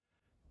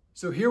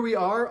So here we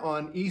are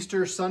on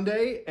Easter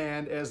Sunday,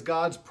 and as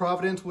God's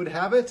providence would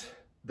have it,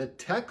 the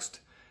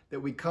text that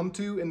we come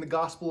to in the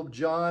Gospel of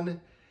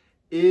John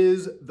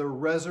is the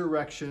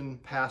resurrection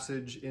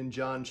passage in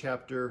John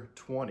chapter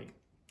 20.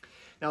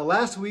 Now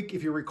last week,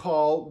 if you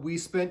recall, we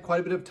spent quite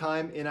a bit of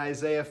time in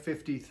Isaiah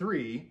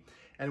 53,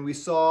 and we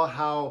saw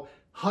how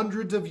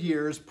hundreds of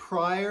years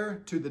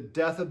prior to the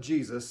death of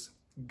Jesus,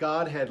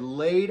 God had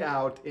laid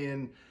out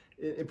in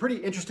pretty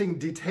interesting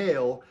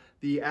detail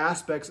the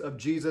aspects of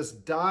Jesus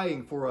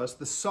dying for us,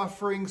 the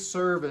suffering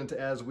servant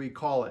as we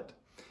call it.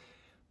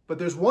 But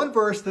there's one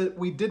verse that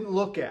we didn't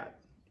look at.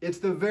 It's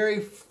the very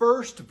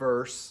first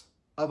verse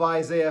of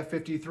Isaiah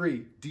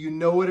 53. Do you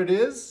know what it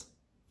is?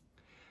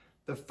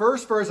 The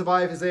first verse of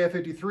Isaiah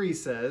 53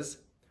 says,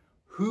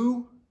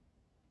 "Who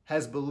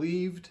has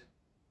believed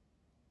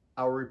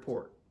our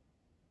report?"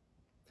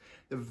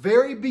 The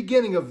very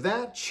beginning of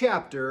that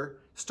chapter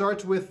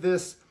starts with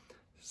this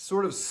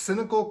sort of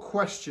cynical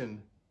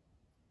question.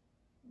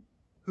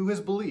 Who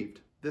has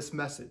believed this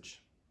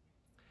message?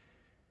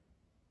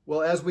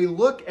 Well, as we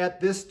look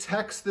at this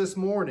text this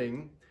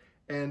morning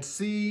and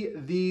see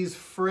these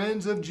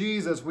friends of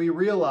Jesus, we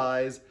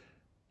realize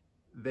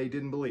they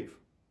didn't believe.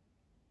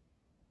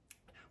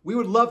 We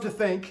would love to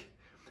think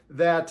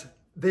that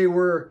they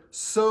were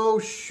so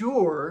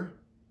sure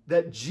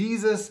that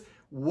Jesus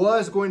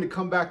was going to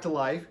come back to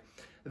life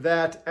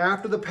that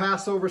after the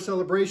Passover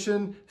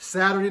celebration,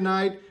 Saturday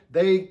night,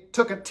 they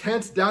took a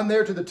tent down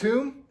there to the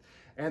tomb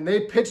and they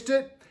pitched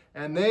it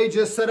and they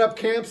just set up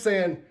camp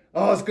saying,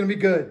 oh, it's going to be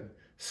good.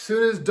 As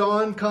soon as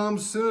dawn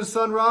comes, as soon as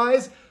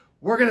sunrise,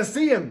 we're going to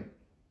see him.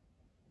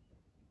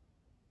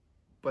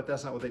 But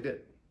that's not what they did.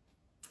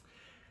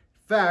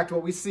 In fact,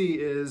 what we see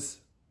is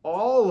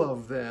all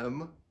of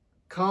them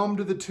come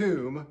to the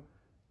tomb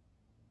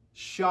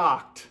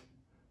shocked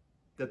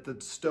that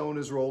the stone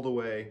is rolled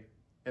away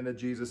and that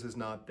Jesus is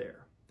not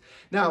there.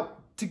 Now,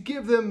 to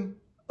give them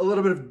a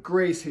little bit of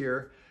grace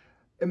here,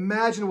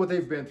 imagine what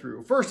they've been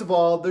through. First of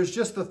all, there's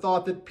just the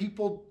thought that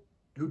people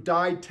who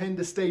died tend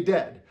to stay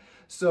dead.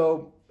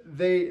 So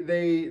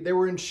they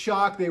were in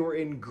shock, they were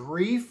in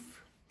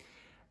grief.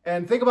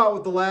 And think about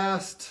what the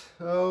last,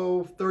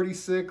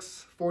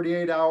 36,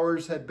 48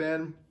 hours had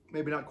been,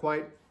 maybe not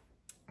quite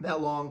that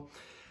long.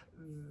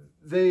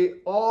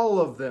 All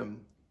of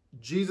them,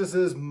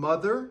 Jesus's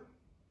mother,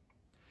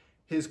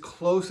 his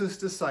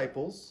closest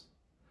disciples,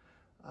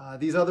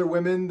 these other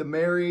women, the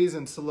Marys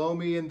and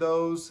Salome and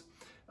those,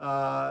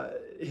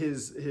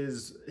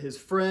 his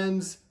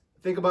friends.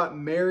 Think about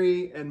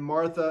Mary and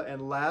Martha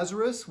and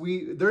Lazarus.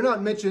 They're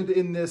not mentioned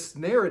in this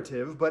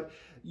narrative, but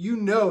you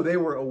know they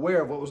were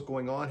aware of what was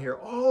going on here.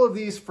 All of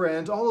these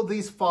friends, all of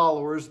these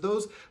followers,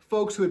 those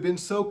folks who had been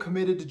so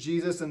committed to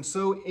Jesus and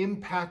so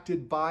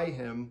impacted by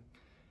him,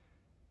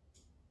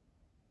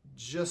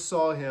 just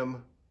saw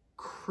him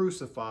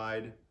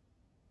crucified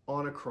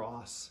on a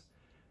cross.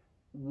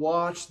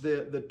 Watched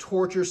the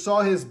torture,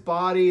 saw his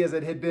body as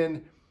it had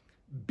been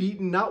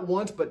beaten not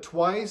once but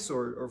twice,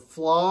 or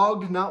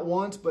flogged not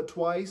once but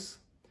twice,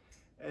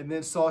 and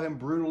then saw him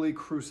brutally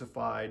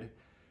crucified.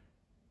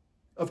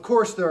 Of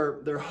course,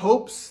 their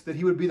hopes that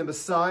he would be the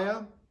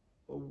Messiah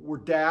were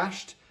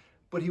dashed,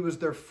 but he was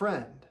their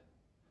friend,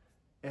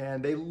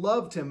 and they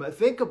loved him.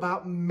 Think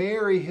about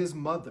Mary, his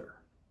mother.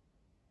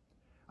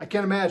 I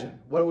can't imagine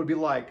what it would be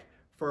like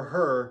for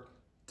her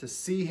to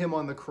see him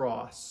on the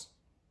cross.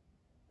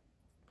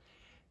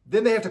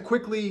 Then they have to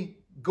quickly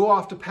go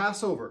off to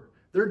Passover.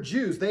 They're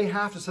Jews. They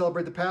have to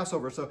celebrate the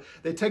Passover. So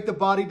they take the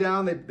body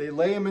down, they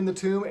lay him in the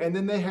tomb, and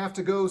then they have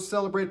to go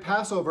celebrate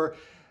Passover.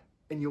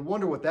 And you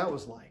wonder what that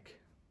was like.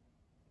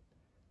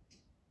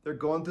 They're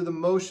going through the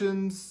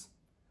motions.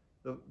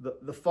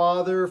 The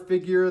father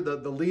figure,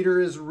 the leader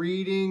is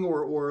reading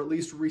or at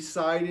least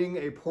reciting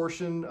a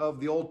portion of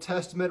the Old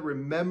Testament,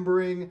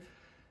 remembering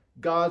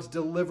God's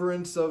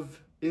deliverance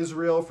of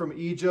Israel from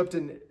Egypt.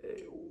 And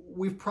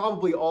we've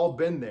probably all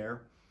been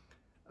there.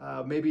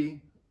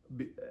 Maybe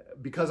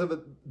because of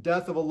the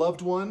death of a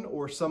loved one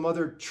or some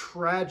other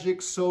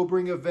tragic,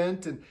 sobering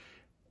event,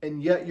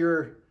 and yet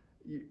you're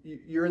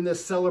in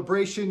this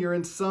celebration, you're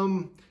in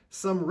some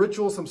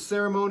ritual, some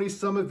ceremony,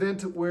 some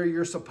event where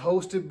you're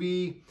supposed to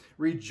be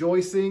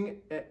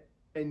rejoicing,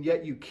 and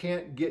yet you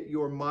can't get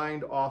your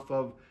mind off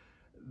of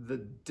the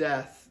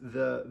death,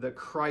 the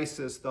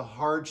crisis, the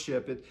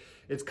hardship.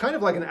 It's kind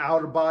of like an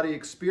out-of-body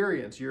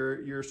experience.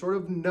 You're sort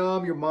of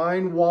numb, your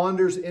mind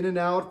wanders in and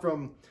out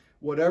from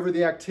whatever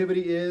the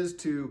activity is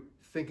to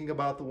thinking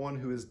about the one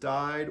who has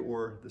died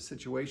or the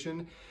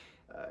situation.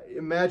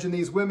 Imagine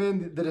these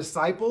women, the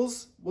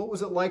disciples. What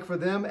was it like for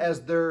them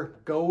as they're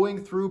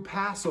going through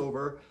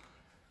Passover?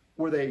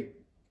 Were they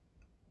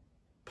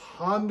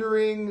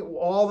pondering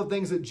all the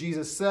things that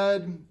Jesus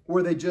said?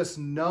 Were they just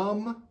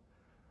numb?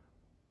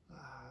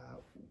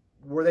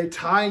 Were they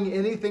tying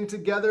anything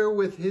together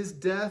with his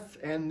death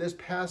and this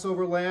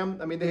Passover lamb?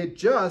 I mean, they had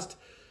just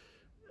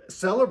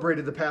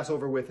celebrated the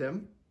Passover with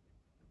him.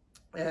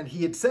 And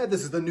he had said,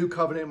 this is the new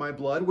covenant in my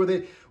blood. Were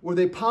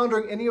they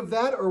pondering any of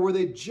that, or were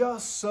they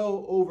just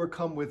so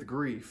overcome with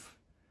grief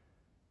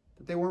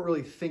that they weren't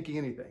really thinking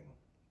anything.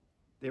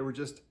 They were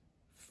just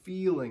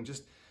feeling,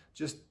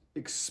 just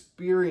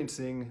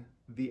experiencing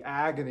the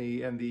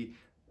agony and the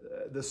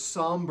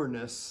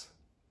somberness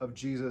of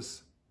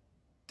Jesus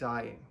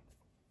dying.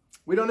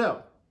 We don't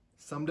know.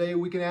 Someday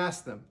we can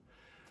ask them.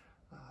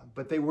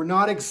 But they were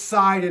not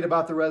excited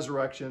about the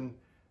resurrection.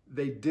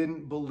 They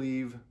didn't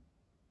believe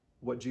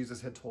what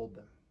Jesus had told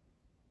them.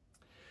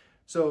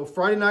 So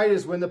Friday night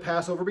is when the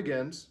Passover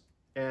begins,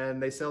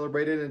 and they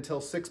celebrated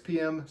until 6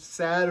 p.m.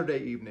 Saturday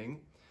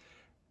evening.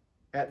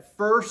 At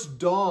first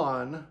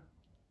dawn,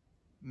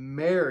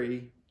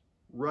 Mary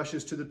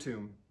rushes to the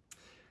tomb.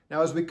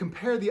 Now, as we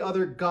compare the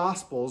other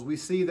Gospels, we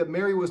see that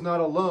Mary was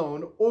not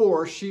alone,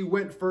 or she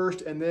went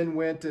first and then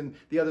went and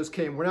the others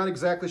came. We're not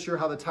exactly sure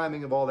how the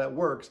timing of all that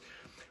works,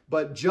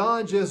 but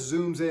John just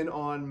zooms in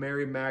on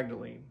Mary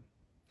Magdalene.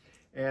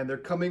 And they're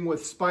coming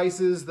with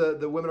spices.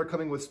 The women are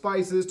coming with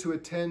spices to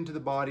attend to the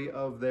body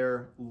of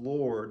their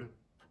Lord.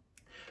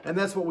 And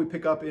that's what we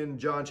pick up in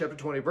John chapter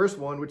 20, verse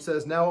 1, which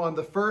says, "Now on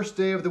the first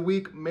day of the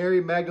week,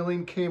 Mary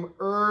Magdalene came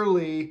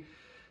early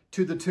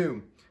to the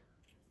tomb."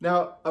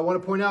 Now, I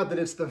want to point out that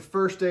it's the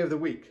first day of the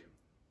week.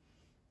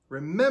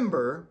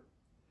 Remember,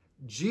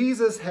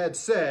 Jesus had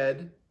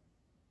said,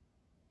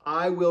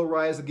 "I will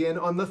rise again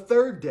on the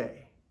third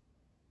day."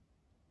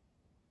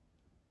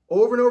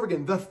 Over and over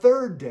again, the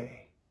third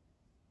day.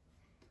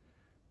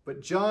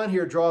 But John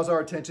here draws our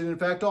attention, in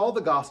fact, all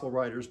the gospel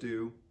writers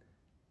do.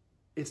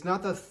 It's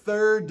not the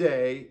third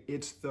day,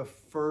 it's the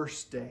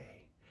first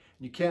day.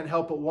 You can't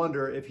help but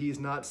wonder if he's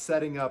not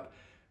setting up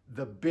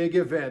the big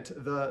event,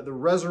 the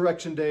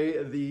resurrection day.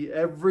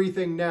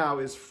 Everything now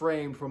is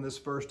framed from this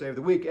first day of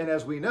the week. And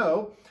as we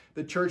know,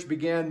 the church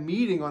began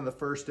meeting on the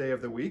first day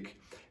of the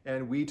week.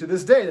 And we, to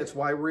this day, that's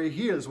why we're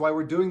here. That's why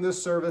we're doing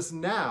this service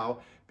now,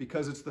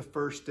 because it's the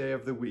first day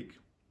of the week.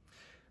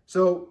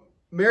 So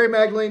Mary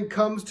Magdalene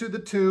comes to the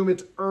tomb.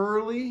 It's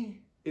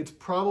early. It's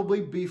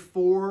probably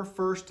before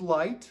first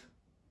light.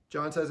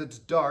 John says it's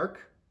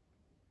dark.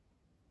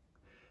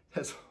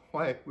 That's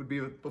why it would be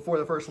before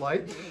the first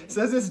light. It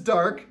says it's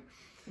dark.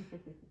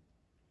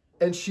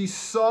 And she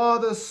saw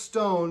the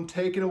stone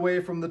taken away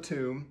from the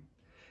tomb.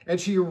 And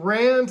she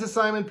ran to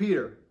Simon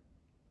Peter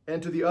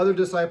and to the other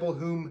disciple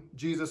whom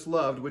Jesus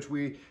loved, which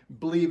we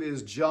believe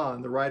is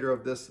John, the writer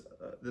of this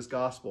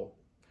gospel.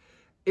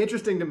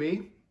 Interesting to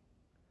me,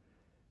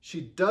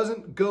 she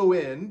doesn't go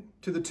in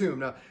to the tomb.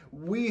 Now,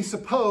 we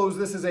suppose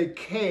this is a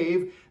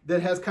cave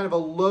that has kind of a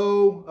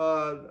low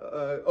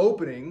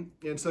opening,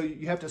 and so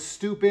you have to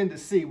stoop in to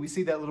see. We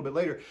see that a little bit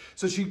later.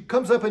 So she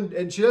comes up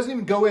and she doesn't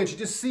even go in. She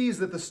just sees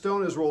that the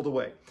stone is rolled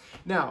away.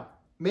 Now,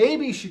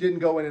 maybe she didn't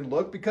go in and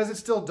look because it's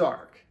still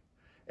dark.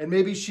 And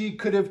maybe she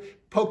could have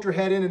poked her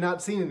head in and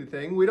not seen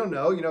anything. We don't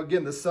know.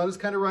 Again, the sun is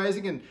kind of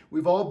rising, and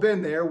we've all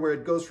been there where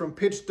it goes from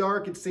pitch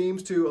dark, it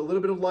seems, to a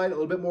little bit of light, a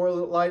little bit more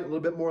light, a little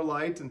bit more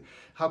light, and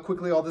how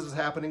quickly all this is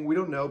happening, we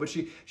don't know. But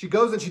she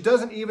goes and she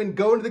doesn't even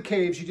go into the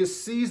cave. She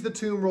just sees the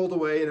tomb rolled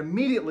away and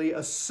immediately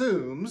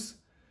assumes,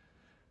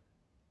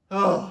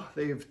 oh,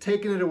 they've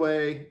taken it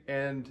away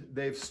and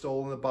they've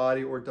stolen the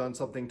body or done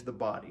something to the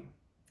body.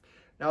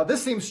 Now,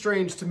 this seems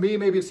strange to me.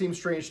 Maybe it seems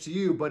strange to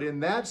you, but in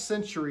that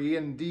century,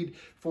 and indeed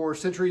for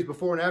centuries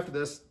before and after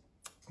this,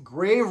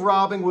 grave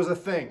robbing was a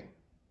thing.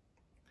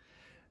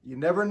 You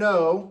never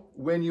know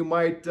when you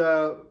might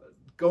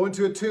go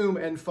into a tomb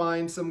and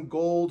find some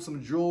gold,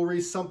 some jewelry,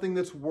 something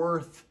that's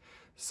worth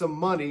some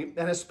money.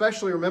 And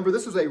especially, remember,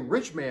 this was a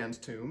rich man's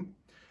tomb,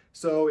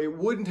 so it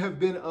wouldn't have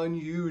been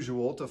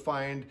unusual to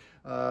find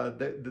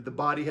that the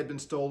body had been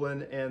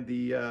stolen and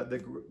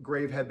the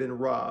grave had been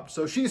robbed.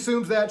 So she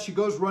assumes that. She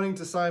goes running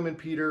to Simon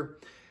Peter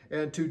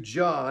and to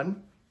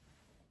John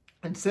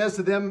and says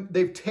to them,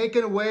 "They've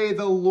taken away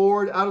the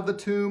Lord out of the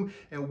tomb,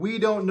 and we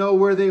don't know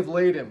where they've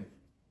laid him."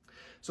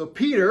 So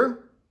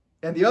Peter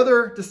and the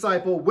other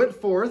disciple went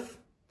forth,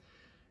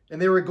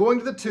 and they were going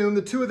to the tomb.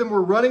 The two of them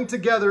were running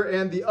together,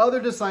 and the other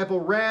disciple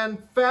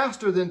ran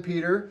faster than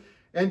Peter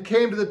and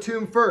came to the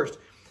tomb first.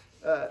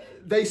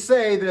 They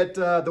say that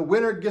the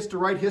winner gets to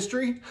write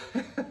history.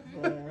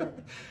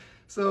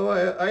 So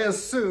I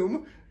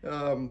assume,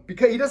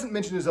 because he doesn't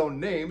mention his own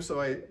name,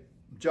 so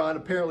John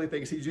apparently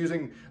thinks he's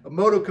using a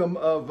modicum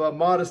of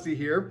modesty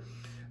here.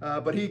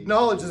 But he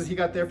acknowledges he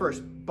got there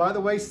first. By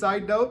the way,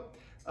 side note,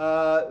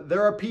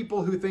 there are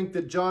people who think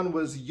that John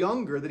was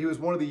younger, that he was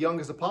one of the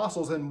youngest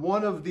apostles, and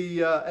one of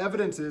the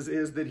evidences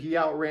is that he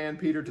outran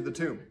Peter to the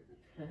tomb.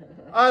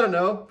 I don't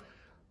know.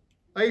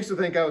 I used to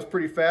think I was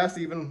pretty fast,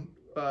 even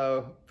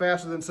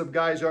faster than some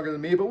guys younger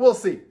than me, but we'll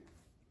see.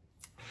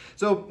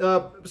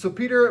 So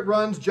Peter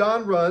runs,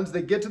 John runs,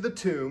 they get to the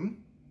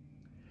tomb,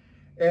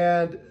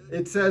 and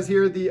it says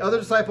here, the other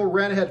disciple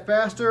ran ahead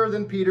faster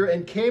than Peter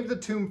and came to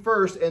the tomb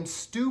first, and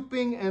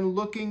stooping and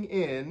looking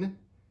in,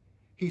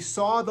 he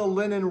saw the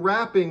linen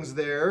wrappings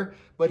there,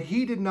 but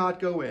he did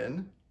not go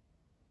in.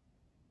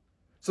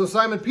 So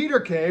Simon Peter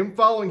came,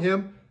 following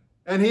him,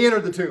 and he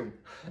entered the tomb.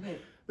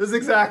 This is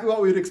exactly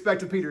what we would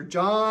expect of Peter.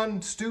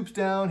 John stoops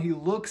down, he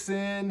looks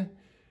in,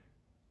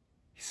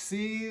 he He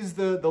sees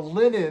the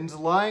linens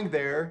lying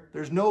there.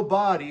 There's no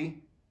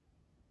body,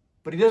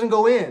 but he doesn't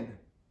go in.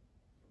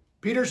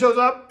 Peter shows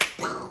up.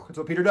 That's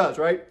what Peter does,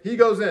 right? He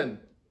goes in.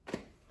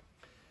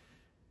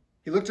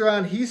 He looked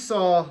around. He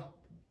saw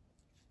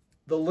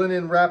the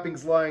linen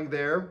wrappings lying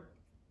there,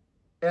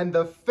 and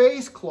the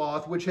face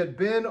cloth which had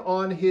been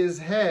on his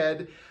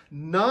head,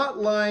 not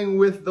lying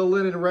with the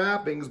linen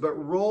wrappings, but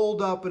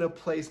rolled up in a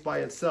place by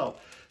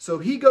itself. So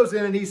he goes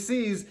in and he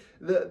sees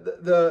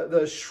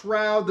the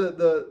shroud,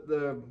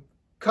 the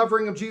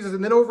covering of Jesus.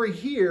 And then over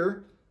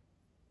here,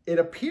 it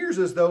appears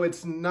as though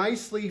it's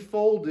nicely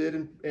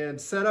folded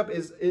and set up,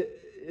 is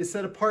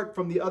set apart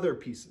from the other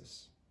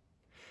pieces.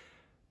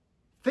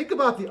 Think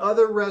about the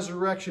other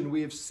resurrection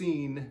we have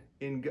seen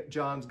in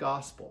John's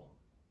gospel.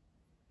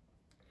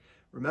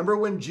 Remember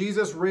when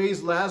Jesus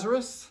raised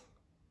Lazarus?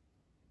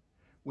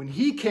 When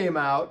he came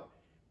out,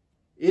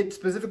 it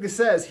specifically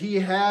says he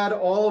had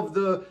all of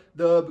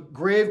the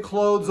grave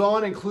clothes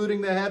on,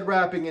 including the head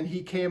wrapping, and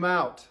he came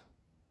out.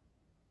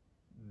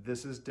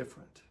 This is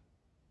different.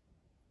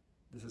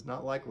 This is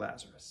not like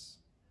Lazarus.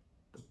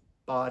 The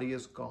body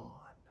is gone.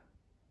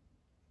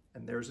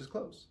 And there's his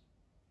clothes.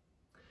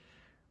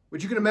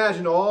 But you can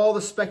imagine all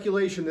the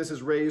speculation this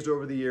has raised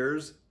over the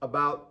years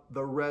about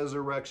the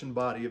resurrection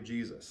body of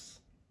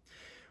Jesus.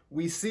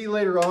 We see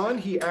later on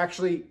he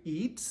actually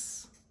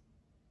eats.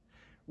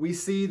 We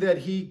see that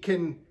he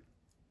can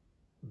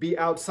be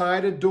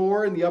outside a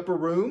door in the upper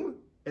room,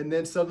 and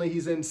then suddenly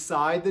he's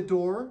inside the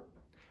door.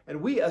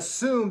 And we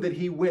assume that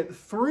he went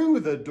through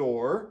the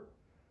door,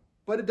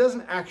 but it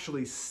doesn't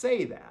actually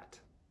say that.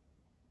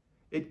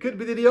 It could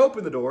be that he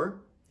opened the door,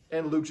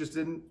 and Luke just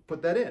didn't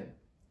put that in.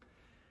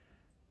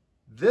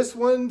 This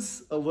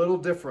one's a little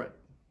different.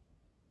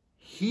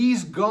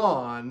 He's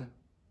gone,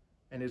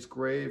 and his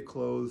grave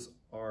clothes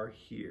are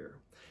here.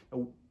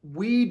 Now,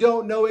 we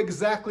don't know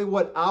exactly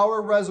what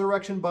our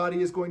resurrection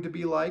body is going to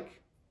be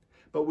like,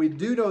 but we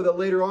do know that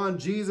later on,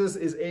 Jesus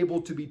is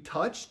able to be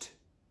touched.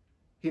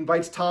 He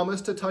invites Thomas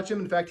to touch him.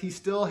 In fact, he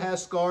still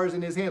has scars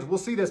in his hands. We'll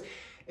see this.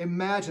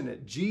 Imagine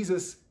it.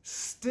 Jesus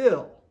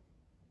still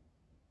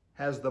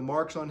has the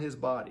marks on his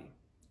body.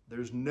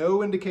 There's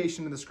no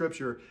indication in the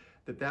scripture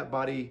that that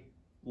body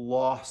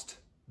lost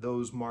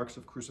those marks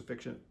of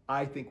crucifixion.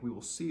 I think we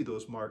will see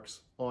those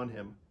marks on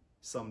him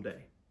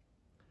someday.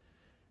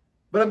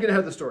 But I'm getting ahead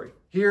of the story.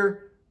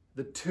 Here,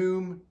 the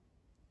tomb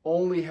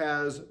only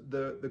has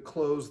the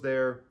clothes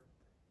there.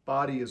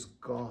 Body is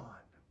gone.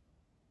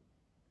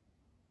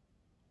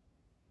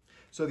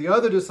 So the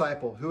other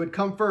disciple who had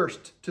come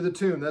first to the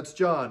tomb, that's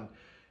John,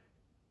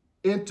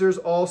 enters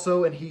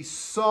also, and he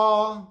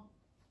saw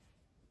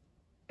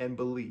and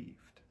believed.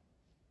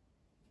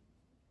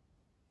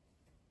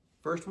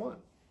 First one.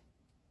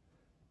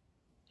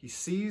 He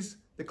sees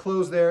the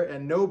clothes there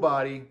and no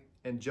body,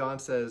 and John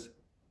says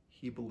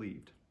he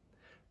believed.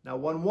 Now,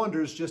 one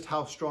wonders just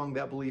how strong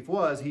that belief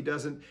was. He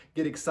doesn't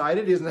get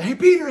excited. He doesn't, hey,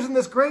 Peter, isn't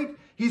this great?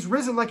 He's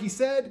risen like he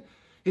said.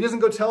 He doesn't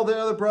go tell the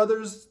other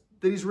brothers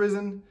that he's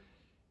risen.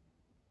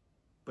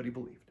 But he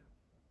believed.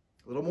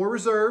 A little more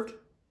reserved.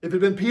 If it had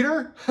been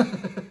Peter,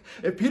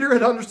 if Peter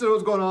had understood what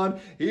was going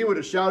on, he would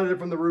have shouted it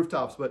from the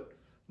rooftops, but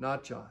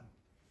not John.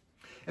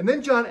 And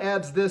then John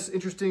adds this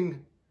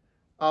interesting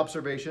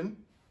observation.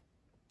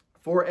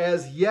 For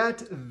as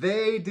yet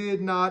they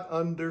did not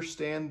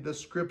understand the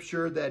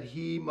scripture that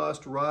he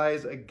must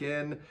rise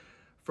again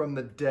from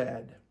the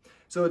dead.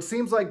 So it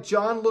seems like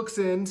John looks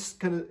in,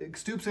 kind of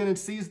stoops in and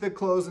sees the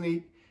clothes, and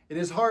in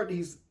his heart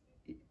he's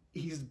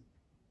convinced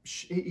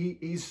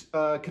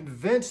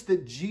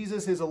that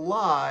Jesus is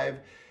alive,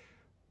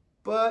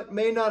 but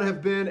may not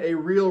have been a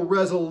real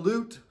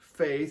resolute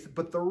faith,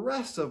 but the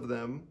rest of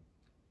them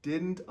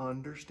didn't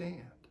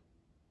understand.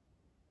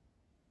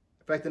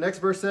 In fact, the next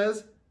verse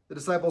says, the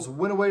disciples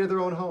went away to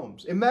their own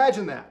homes.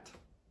 Imagine that.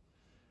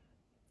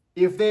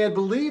 If they had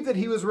believed that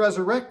he was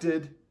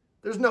resurrected,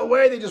 there's no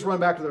way they just run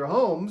back to their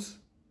homes.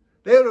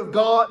 They would have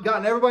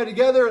gotten everybody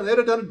together, and they'd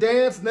have done a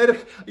dance, and they'd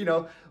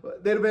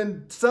have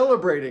been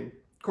celebrating.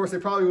 Of course, they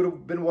probably would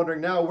have been wondering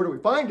now, where do we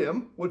find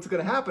him? What's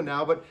going to happen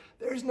now? But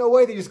there's no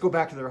way they just go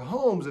back to their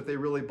homes if they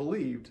really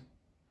believed.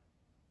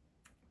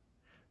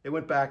 They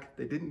went back.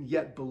 They didn't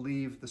yet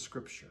believe the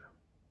scripture.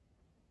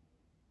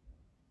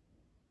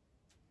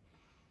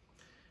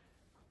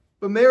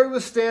 But Mary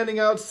was standing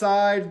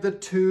outside the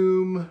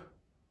tomb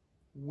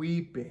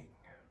weeping.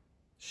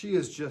 She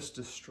is just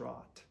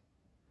distraught.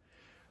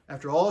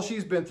 After all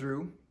she's been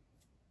through,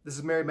 this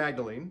is Mary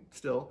Magdalene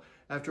still,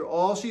 after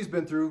all she's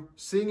been through,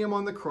 seeing him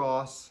on the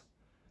cross,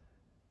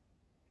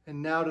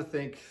 and now to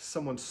think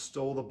someone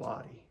stole the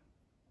body.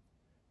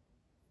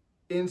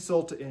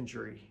 Insult to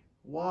injury.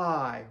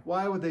 Why?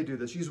 Why would they do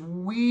this? She's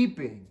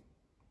weeping.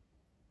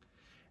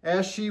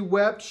 As she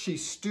wept, she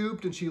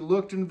stooped and she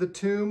looked into the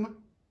tomb,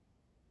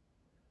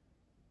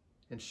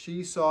 and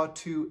she saw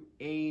two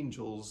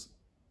angels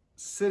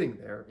sitting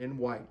there in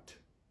white.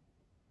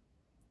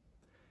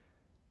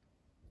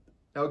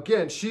 Now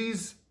again,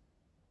 she's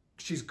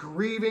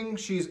grieving.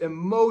 She's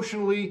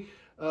emotionally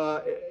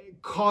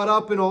caught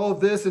up in all of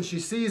this, and she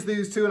sees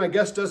these two and I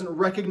guess doesn't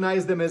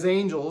recognize them as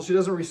angels. She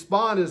doesn't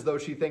respond as though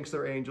she thinks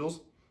they're angels.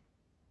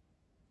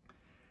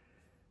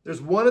 There's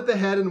one at the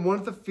head and one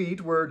at the feet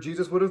where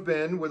Jesus would have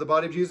been, where the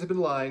body of Jesus had been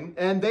lying.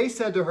 And they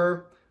said to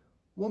her,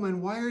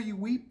 "Woman, why are you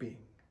weeping?"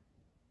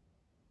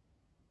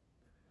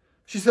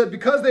 She said,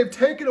 "Because they've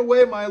taken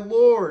away my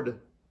Lord,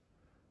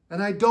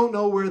 and I don't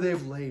know where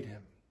they've laid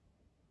him."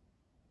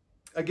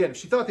 Again, if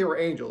she thought they were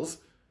angels,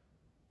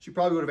 she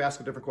probably would have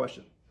asked a different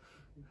question.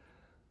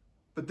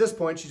 But at this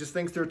point, she just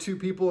thinks there are two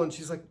people, and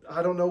she's like,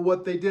 "I don't know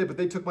what they did, but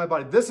they took my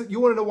body." You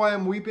want to know why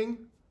I'm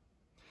weeping?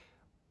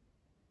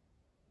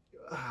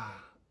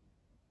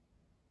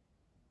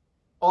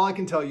 All I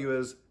can tell you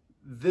is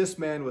this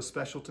man was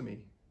special to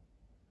me,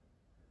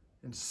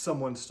 and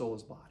someone stole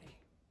his body,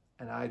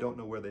 and I don't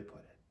know where they put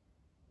it.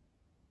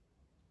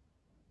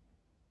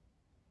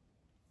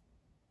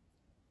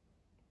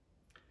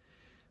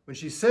 When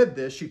she said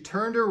this, she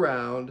turned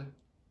around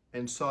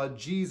and saw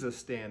Jesus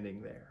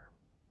standing there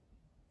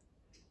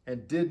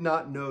and did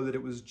not know that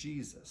it was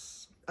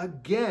Jesus.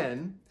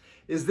 Again,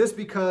 is this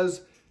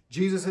because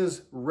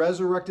Jesus'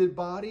 resurrected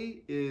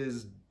body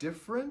is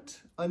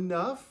different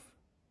enough?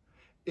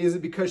 Is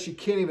it because she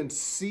can't even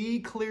see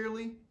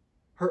clearly?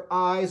 Her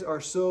eyes are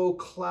so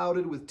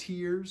clouded with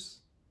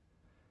tears.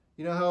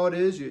 You know how it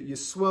is? You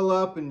swell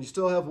up and you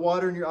still have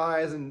water in your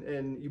eyes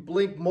and you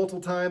blink multiple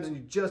times and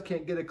you just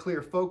can't get a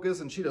clear focus,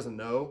 and she doesn't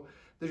know.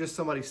 There's just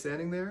somebody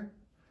standing there.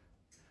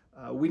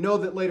 We know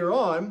that later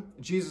on,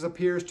 Jesus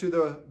appears to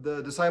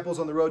the disciples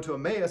on the road to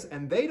Emmaus,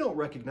 and they don't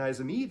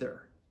recognize him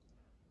either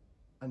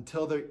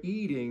until they're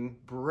eating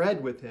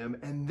bread with him,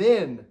 and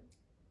then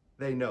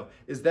they know.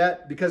 Is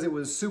that because it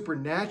was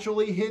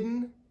supernaturally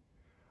hidden,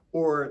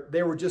 or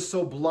they were just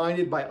so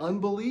blinded by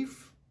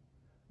unbelief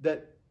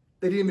that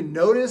they didn't even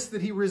notice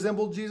that he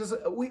resembled Jesus?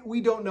 We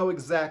don't know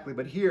exactly,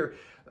 but here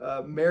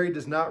Mary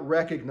does not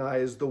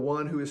recognize the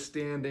one who is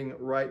standing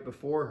right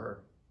before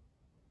her.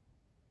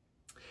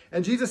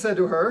 And Jesus said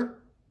to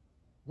her,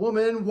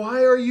 "Woman,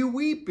 why are you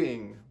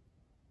weeping?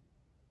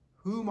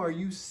 Whom are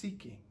you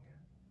seeking?"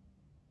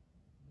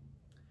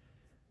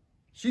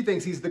 She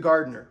thinks he's the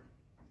gardener.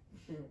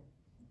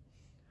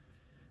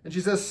 And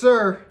she says,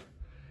 "Sir,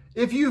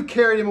 if you've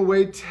carried him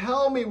away,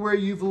 tell me where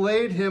you've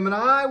laid him, and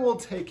I will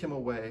take him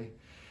away."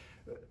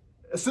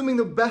 Assuming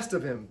the best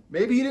of him.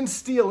 Maybe you didn't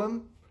steal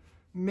him.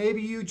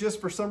 Maybe you just,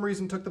 for some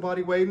reason, took the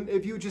body away. And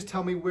if you just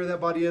tell me where that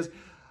body is,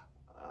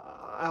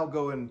 I'll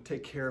go and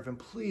take care of him.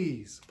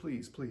 Please,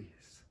 please,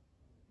 please.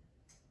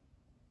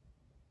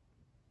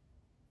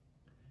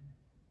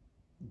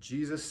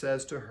 Jesus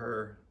says to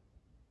her,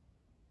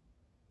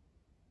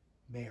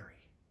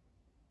 "Mary."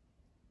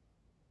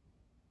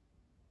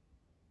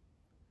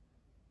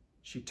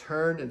 She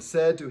turned and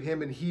said to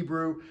him in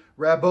Hebrew,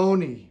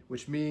 "Rabboni,"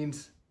 which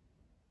means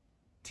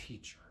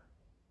teacher.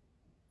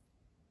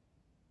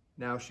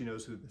 Now she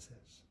knows who this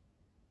is.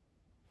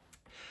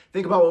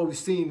 Think about what we've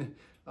seen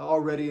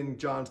already in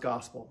John's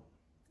gospel.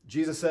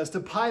 Jesus says to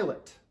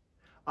Pilate,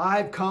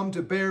 "I've come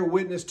to bear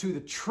witness to the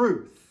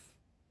truth,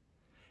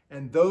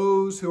 and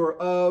those who are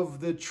of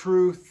the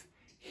truth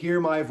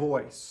hear my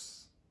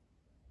voice."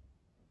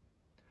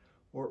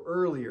 Or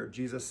earlier,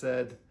 Jesus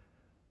said,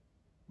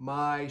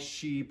 "My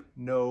sheep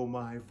know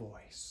my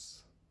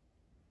voice."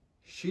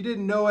 She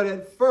didn't know it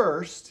at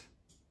first,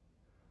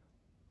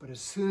 but as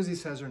soon as he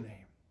says her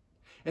name.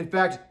 In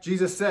fact,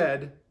 Jesus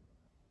said,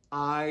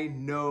 "I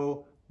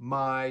know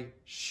my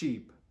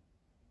sheep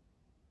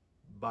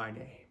by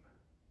name."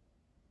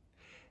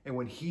 And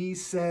when he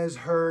says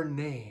her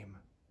name,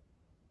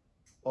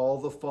 all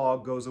the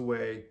fog goes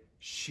away.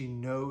 She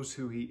knows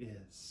who he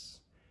is.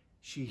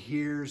 She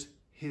hears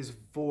his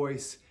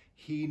voice.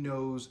 He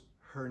knows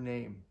her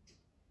name.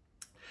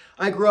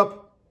 I grew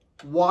up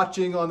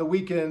watching on the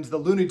weekends the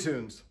Looney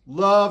Tunes.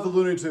 Love the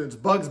Looney Tunes.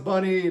 Bugs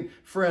Bunny and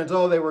Friends.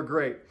 Oh, they were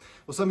great.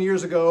 Well, some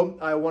years ago,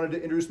 I wanted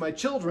to introduce my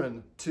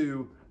children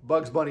to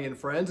Bugs Bunny and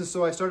Friends, and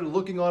so I started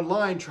looking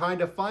online trying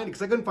to find it,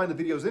 because I couldn't find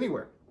the videos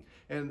anywhere,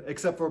 and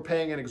except for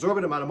paying an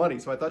exorbitant amount of money.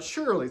 So I thought,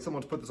 surely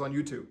someone's put this on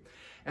YouTube.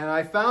 And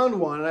I found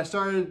one, and I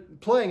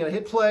started playing, and I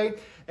hit play,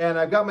 and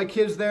I've got my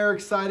kids there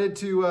excited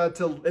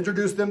to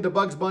introduce them to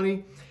Bugs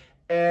Bunny.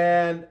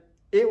 And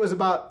it was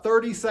about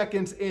 30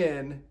 seconds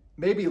in,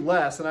 maybe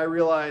less, and I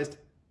realized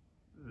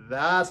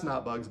that's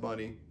not Bugs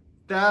Bunny.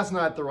 That's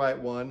not the right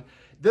one.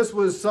 This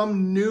was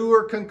some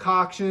newer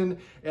concoction,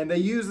 and they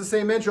used the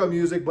same intro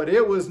music, but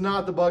it was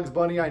not the Bugs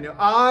Bunny I knew.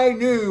 I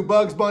knew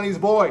Bugs Bunny's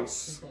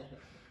voice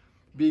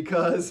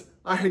because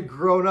I had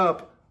grown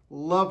up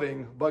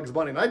loving Bugs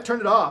Bunny. And I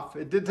turned it off.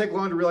 It did take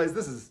long to realize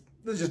this is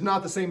just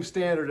not the same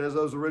standard as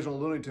those original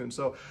Looney Tunes.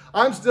 So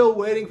I'm still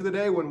waiting for the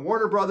day when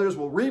Warner Brothers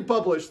will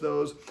republish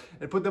those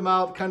and put them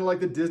out kind of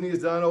like the Disney has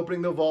done,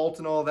 opening the vault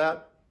and all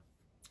that.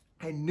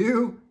 I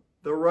knew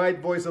the right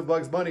voice of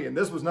Bugs Bunny, and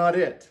this was not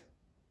it.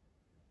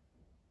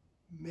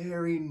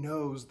 Mary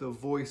knows the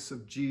voice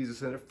of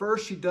Jesus, and at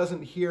first she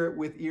doesn't hear it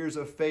with ears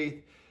of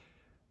faith,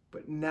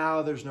 but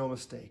now there's no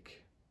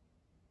mistake.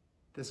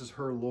 This is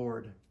her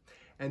Lord.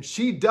 And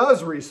she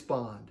does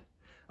respond.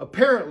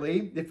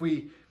 Apparently, if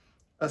we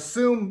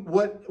assume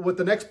what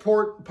the next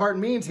part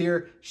means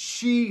here,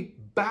 she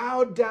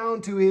bowed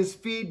down to his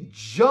feet,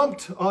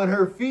 jumped on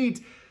her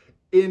feet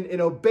in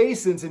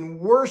obeisance, in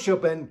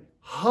worship, and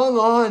hung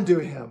on to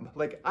him.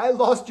 Like, I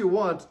lost you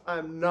once,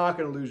 I'm not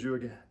going to lose you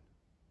again.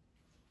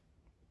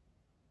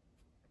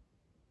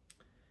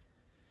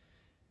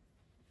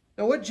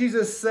 Now, what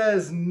Jesus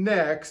says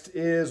next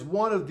is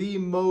one of the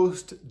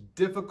most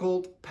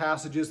difficult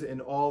passages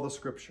in all the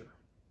Scripture.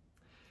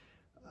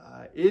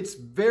 It's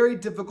very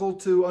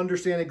difficult to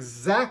understand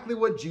exactly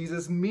what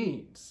Jesus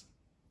means.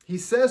 He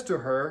says to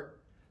her,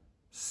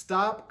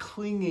 "Stop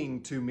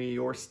clinging to me,"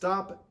 or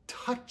 "Stop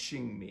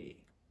touching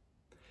me."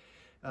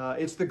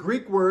 It's the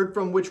Greek word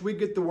from which we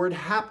get the word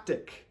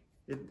haptic.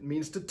 It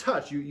means to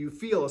touch. You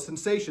feel a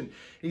sensation.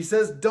 He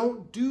says,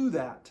 don't do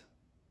that.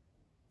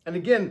 And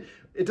again,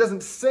 it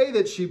doesn't say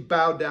that she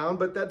bowed down,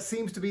 but that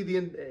seems to be the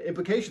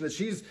implication, that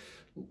she's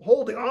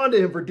holding on to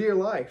him for dear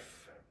life.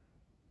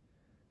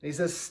 And he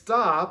says,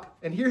 stop.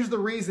 And here's the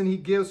reason he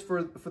gives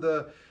for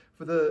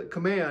the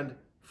command: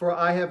 "For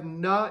I have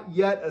not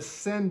yet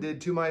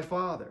ascended to my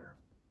Father."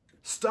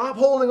 Stop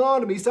holding on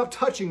to me. Stop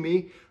touching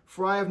me,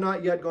 for I have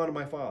not yet gone to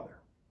my Father.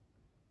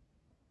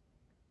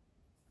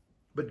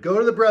 But go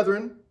to the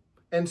brethren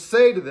and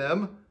say to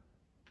them,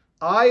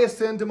 "I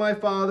ascend to my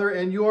Father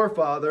and your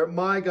Father,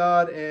 my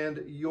God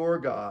and your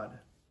God."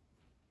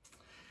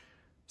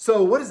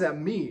 So what does that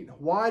mean?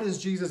 Why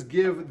does Jesus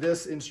give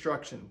this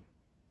instruction?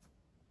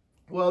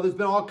 Well, there's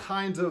been all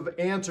kinds of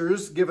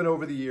answers given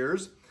over the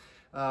years.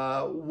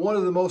 One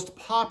of the most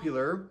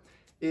popular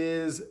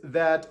is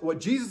that what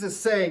Jesus is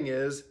saying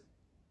is,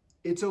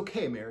 it's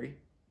okay, Mary.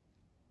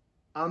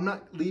 I'm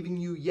not leaving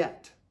you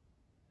yet.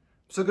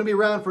 I'm still going to be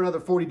around for another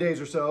 40 days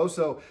or so.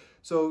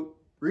 So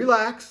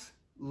relax,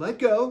 let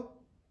go.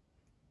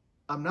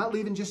 I'm not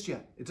leaving just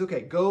yet. It's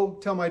okay. Go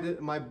tell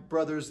my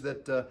brothers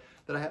that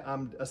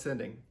I'm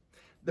ascending.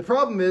 The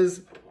problem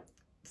is,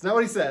 it's not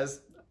what he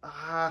says.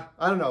 I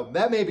don't know.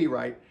 That may be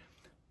right.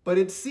 But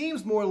it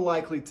seems more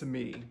likely to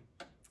me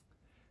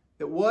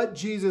that what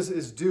Jesus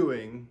is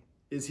doing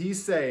is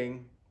he's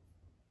saying,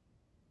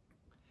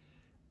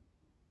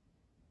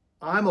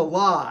 I'm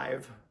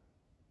alive,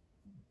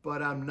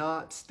 but I'm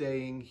not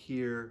staying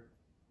here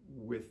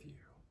with you.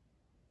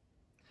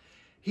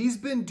 He's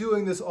been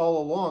doing this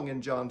all along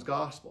in John's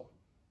gospel.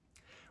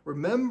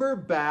 Remember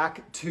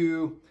back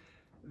to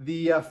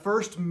the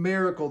first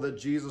miracle that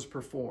Jesus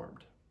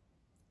performed.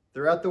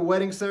 They're at the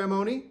wedding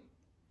ceremony.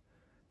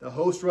 The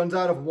host runs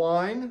out of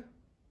wine.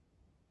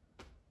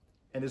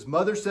 And his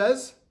mother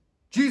says,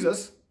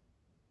 "Jesus,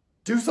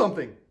 do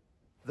something.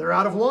 They're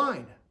out of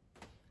wine."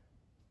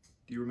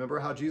 Do you remember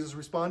how Jesus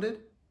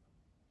responded?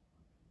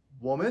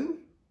 "Woman,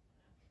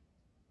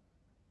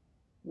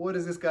 what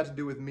has this got to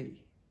do with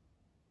me?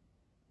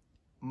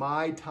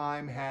 My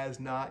time has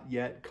not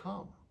yet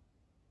come."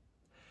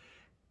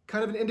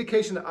 Kind of an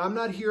indication that I'm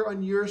not here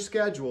on your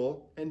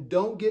schedule, and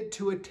don't get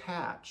too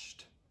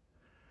attached.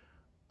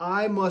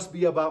 I must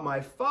be about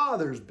my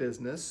Father's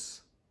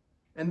business,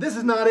 and this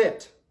is not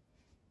it.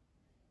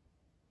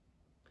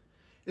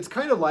 It's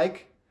kind of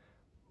like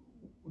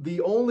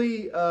the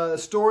only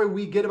story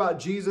we get about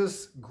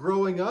Jesus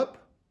growing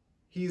up.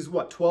 He's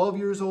 12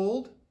 years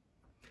old,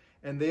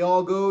 and they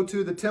all go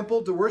to the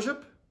temple to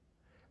worship,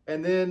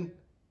 and then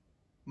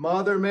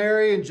Mother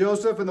Mary and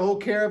Joseph and the whole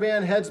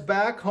caravan heads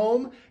back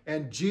home,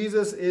 and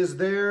Jesus is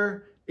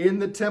there in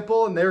the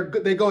temple, and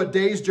they go a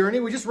day's journey.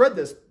 We just read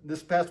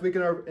this past week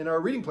in our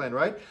reading plan,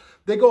 right?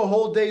 They go a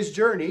whole day's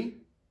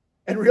journey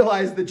and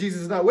realize that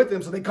Jesus is not with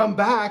them, so they come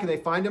back and they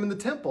find him in the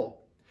temple.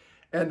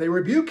 And they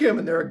rebuke him,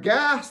 and they're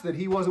aghast that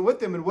he wasn't with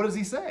them. And what does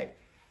he say?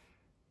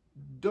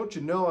 "Don't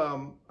you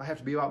know I have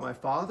to be about my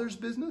Father's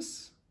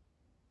business?"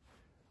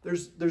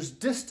 There's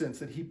distance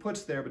that he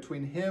puts there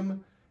between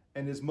him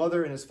and his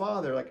mother and his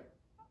father. Like,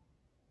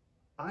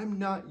 I'm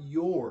not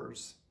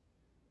yours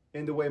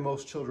in the way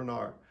most children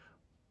are.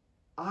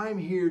 I'm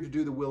here to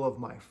do the will of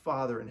my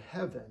Father in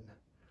heaven.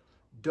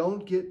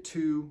 Don't get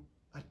too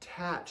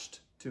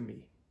attached to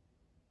me.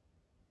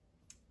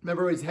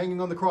 Remember, he's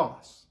hanging on the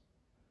cross.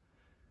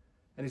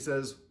 And he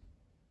says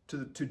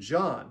to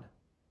John,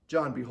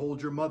 "John,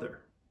 behold your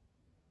mother.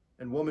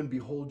 And woman,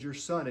 behold your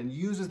son." And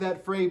uses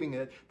that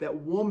phrasing, that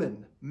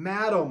woman,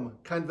 madam,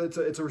 kind of,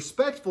 it's a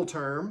respectful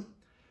term,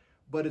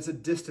 but it's a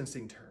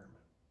distancing term.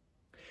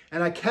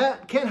 And I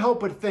can't help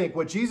but think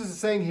what Jesus is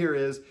saying here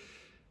is,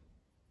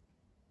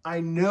 I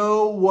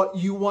know what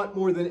you want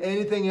more than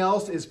anything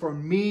else is for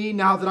me,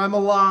 now that I'm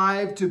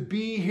alive, to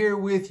be here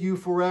with you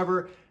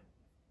forever.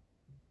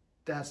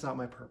 That's not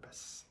my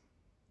purpose.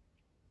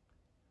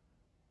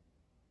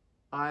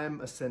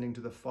 I'm ascending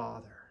to the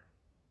Father.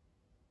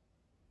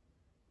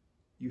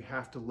 You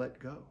have to let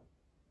go.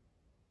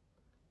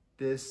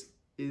 This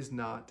is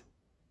not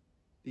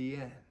the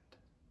end.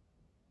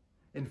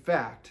 In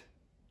fact,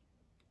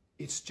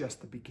 it's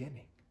just the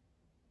beginning.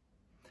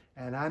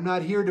 And I'm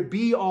not here to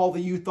be all that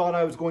you thought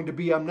I was going to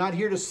be. I'm not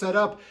here to set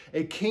up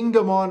a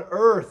kingdom on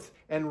earth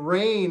and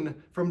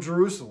reign from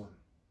Jerusalem.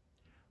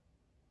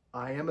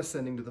 I am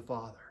ascending to the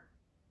Father.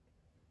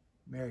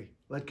 Mary,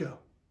 let go.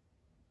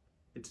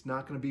 It's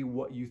not going to be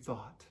what you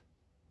thought.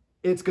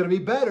 It's going to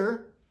be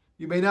better.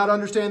 You may not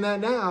understand that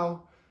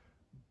now,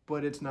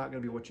 but it's not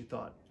going to be what you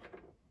thought.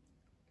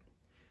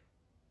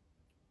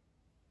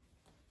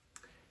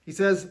 He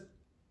says,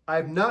 I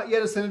have not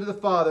yet ascended to the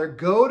Father.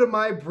 Go to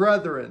my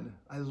brethren.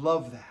 I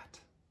love that.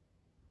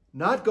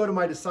 Not go to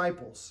my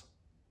disciples.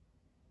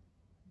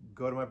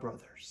 Go to my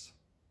brothers.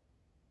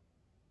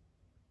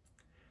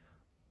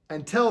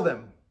 And tell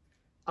them,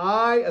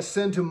 I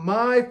ascend to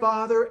my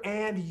Father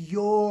and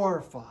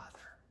your Father.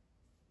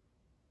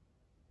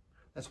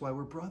 That's why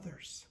we're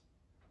brothers.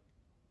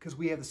 Because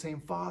we have the same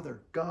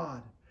Father,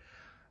 God.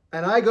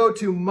 And I go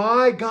to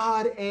my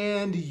God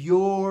and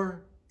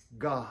your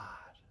God.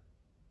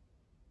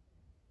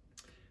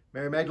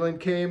 Mary Magdalene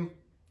came,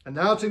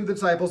 announcing to the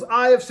disciples,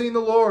 I have seen the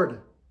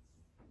Lord.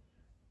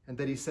 And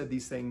then he said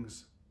these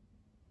things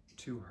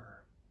to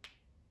her.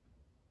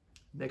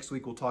 Next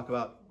week, we'll talk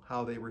about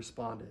how they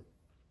responded.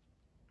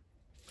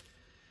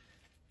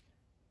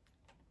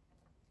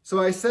 So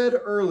I said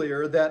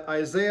earlier that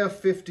Isaiah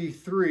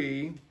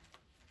 53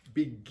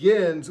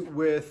 begins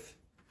with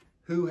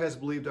who has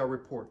believed our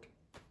report.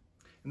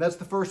 And that's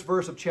the first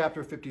verse of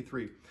chapter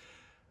 53.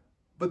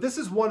 But this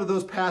is one of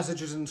those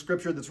passages in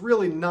Scripture that's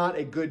really not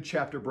a good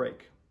chapter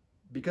break,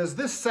 because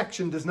this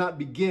section does not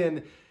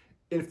begin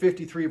in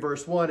 53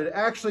 verse 1. It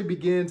actually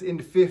begins in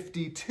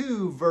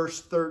 52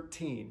 verse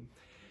 13.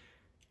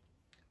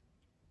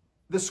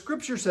 The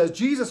Scripture says,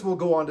 Jesus will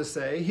go on to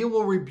say, he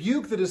will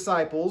rebuke the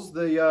disciples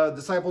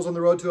on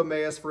the road to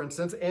Emmaus, for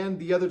instance, and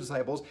the other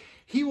disciples.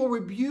 He will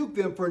rebuke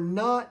them for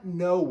not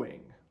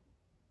knowing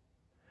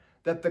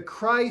that the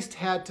Christ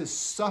had to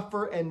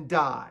suffer and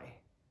die.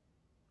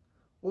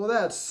 Well,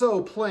 that's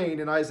so plain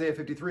in Isaiah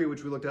 53,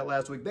 which we looked at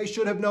last week. They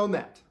should have known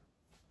that.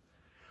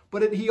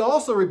 But he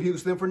also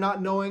rebukes them for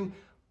not knowing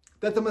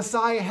that the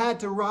Messiah had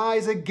to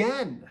rise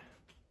again.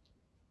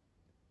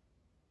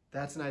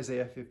 That's in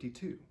Isaiah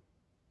 52.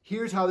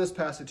 Here's how this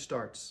passage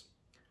starts.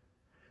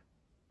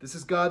 This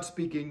is God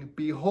speaking.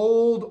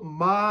 Behold,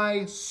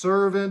 my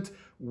servant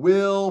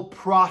will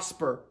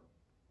prosper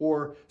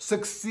or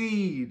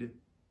succeed.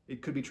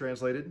 It could be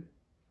translated.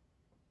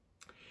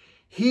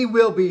 He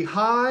will be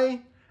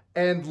high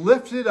and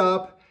lifted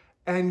up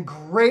and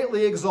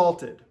greatly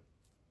exalted.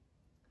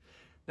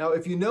 Now,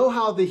 if you know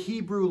how the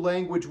Hebrew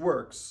language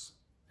works,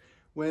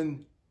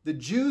 when the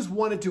Jews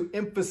wanted to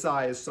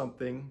emphasize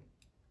something,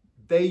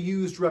 they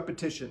used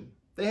repetition.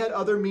 They had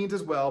other means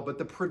as well, but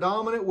the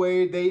predominant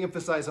way they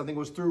emphasized something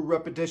was through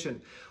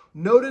repetition.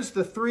 Notice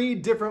the three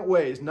different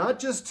ways, not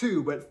just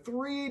two, but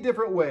three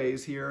different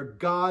ways here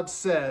God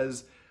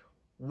says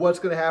what's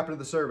going to happen to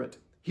the servant.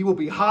 He will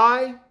be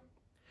high,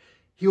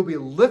 he will be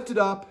lifted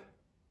up,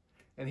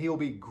 and he will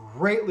be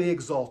greatly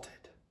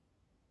exalted.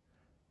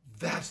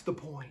 That's the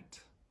point.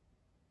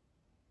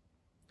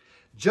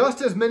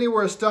 Just as many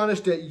were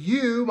astonished at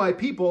you, my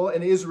people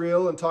in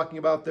Israel, and talking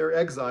about their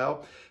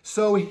exile,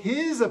 so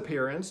his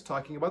appearance,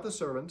 talking about the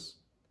servants,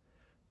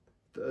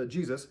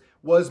 Jesus,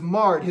 was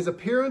marred. His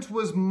appearance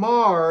was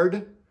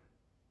marred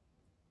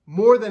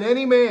more than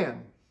any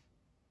man,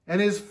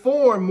 and his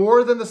form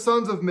more than the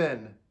sons of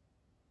men.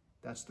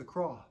 That's the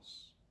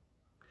cross.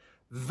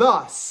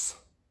 Thus,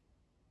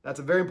 that's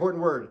a very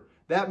important word.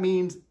 That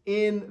means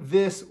in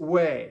this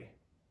way,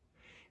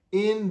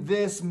 in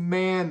this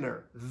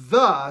manner.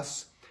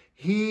 Thus,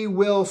 he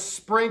will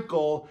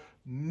sprinkle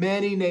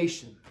many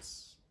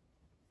nations.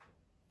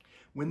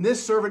 When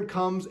this servant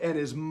comes and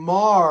is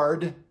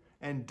marred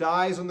and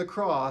dies on the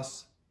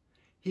cross,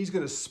 he's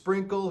going to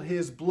sprinkle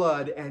his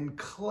blood and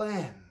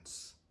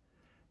cleanse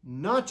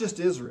not just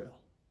Israel,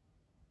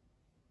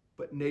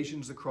 but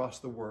nations across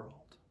the world.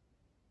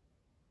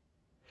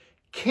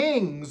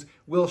 Kings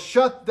will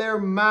shut their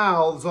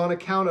mouths on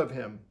account of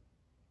him.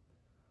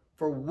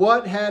 For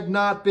what had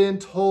not been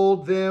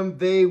told them,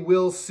 they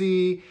will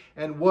see,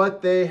 and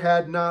what they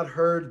had not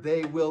heard,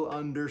 they will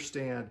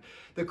understand.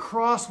 The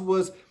cross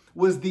was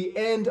the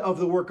end of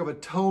the work of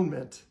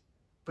atonement,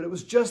 but it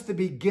was just the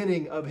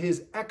beginning of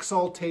his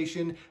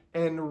exaltation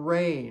and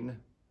reign,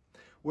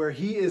 where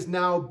he is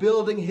now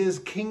building his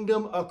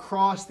kingdom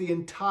across the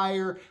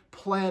entire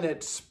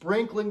planet,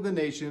 sprinkling the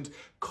nations,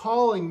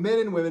 calling men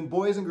and women,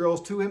 boys and girls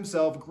to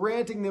himself,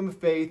 granting them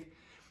faith,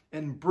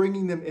 and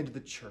bringing them into the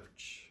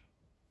church.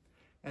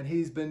 And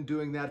he's been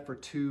doing that for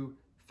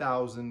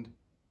 2,000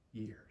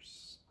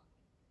 years.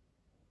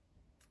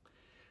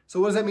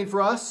 So what does that mean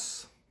for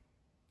us?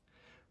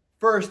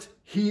 First,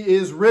 he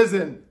is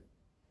risen.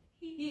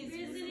 He is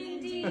risen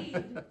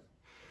indeed.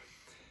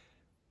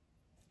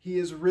 He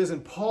is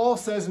risen. Paul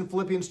says in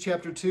Philippians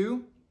chapter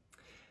 2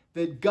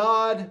 that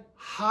God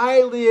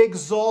highly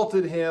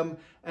exalted him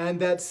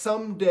and that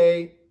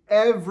someday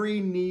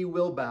every knee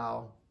will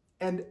bow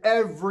and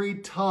every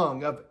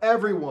tongue of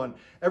everyone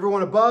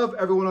above,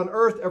 everyone on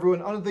earth,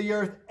 everyone under the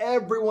earth,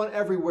 everyone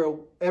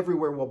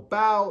everywhere will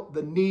bow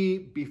the knee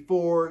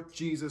before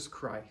Jesus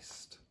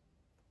Christ.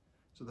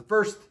 So the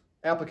first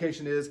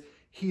application is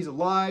he's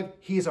alive,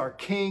 he's our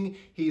king,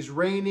 he's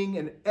reigning,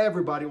 and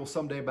everybody will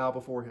someday bow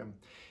before him.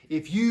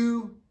 If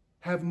you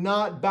have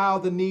not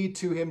bowed the knee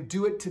to him,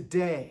 do it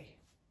today.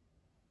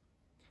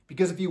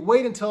 Because if you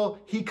wait until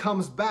he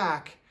comes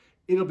back,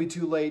 it'll be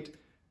too late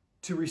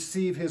to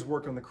receive his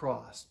work on the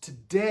cross.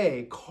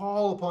 Today,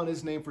 call upon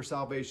his name for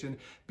salvation.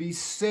 Be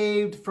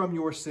saved from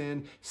your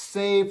sin,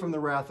 saved from the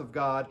wrath of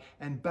God,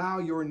 and bow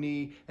your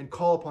knee and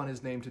call upon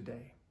his name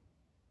today.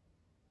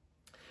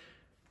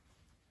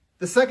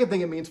 The second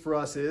thing it means for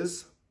us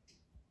is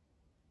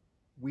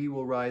we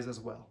will rise as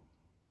well.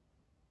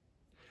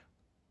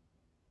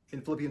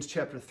 In Philippians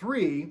chapter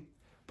 3,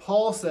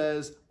 Paul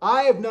says,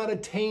 I have not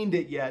attained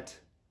it yet,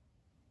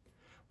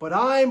 but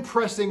I'm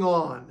pressing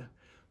on,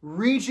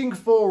 reaching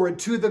forward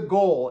to the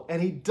goal.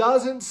 And he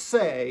doesn't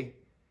say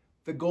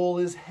the goal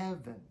is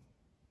heaven.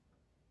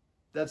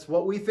 That's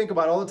what we think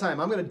about all the time.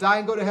 I'm going to die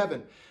and go to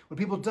heaven. When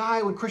people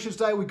die, when Christians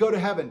die, we go to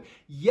heaven.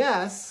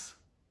 Yes,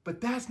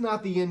 but that's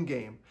not the end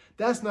game.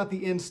 That's not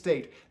the end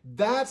state.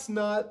 That's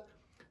not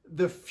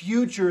the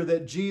future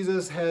that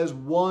Jesus has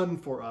won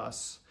for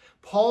us.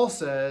 Paul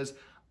says,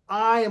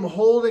 I am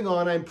holding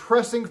on, I'm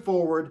pressing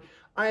forward,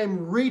 I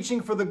am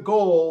reaching for the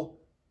goal,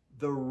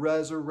 the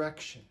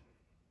resurrection.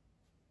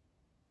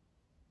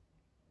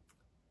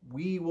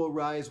 We will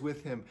rise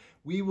with him.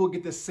 We will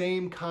get the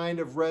same kind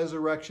of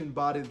resurrection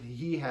body that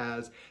he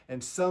has,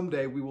 and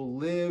someday we will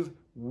live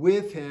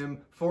with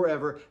him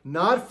forever,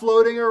 not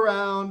floating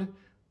around,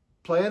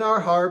 playing our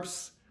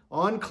harps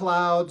on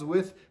clouds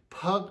with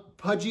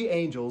pudgy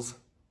angels,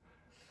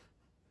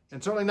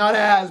 and certainly not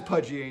as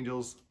pudgy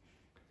angels,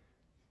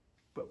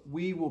 but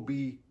we will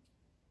be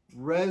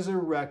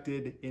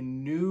resurrected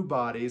in new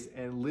bodies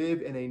and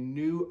live in a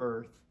new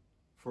earth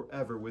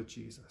forever with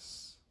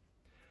Jesus.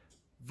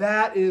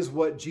 That is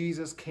what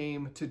Jesus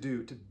came to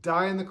do, to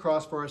die on the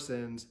cross for our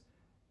sins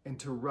and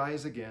to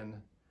rise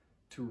again,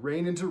 to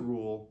reign and to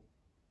rule,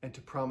 and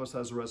to promise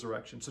us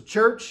resurrection. So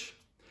church,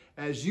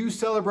 as you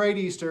celebrate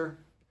Easter,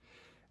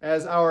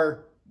 as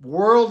our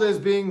world is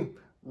being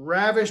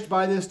ravished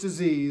by this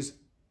disease,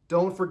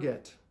 don't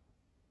forget,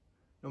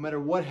 no matter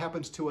what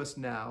happens to us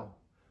now,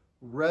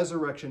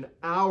 resurrection,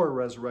 our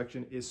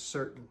resurrection is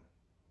certain.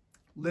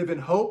 Live in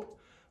hope,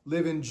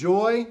 live in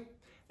joy,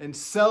 and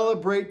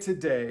celebrate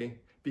today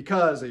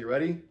because, are you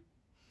ready?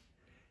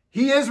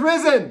 He is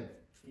risen!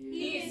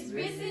 He is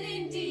risen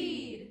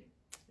indeed!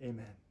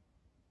 Amen.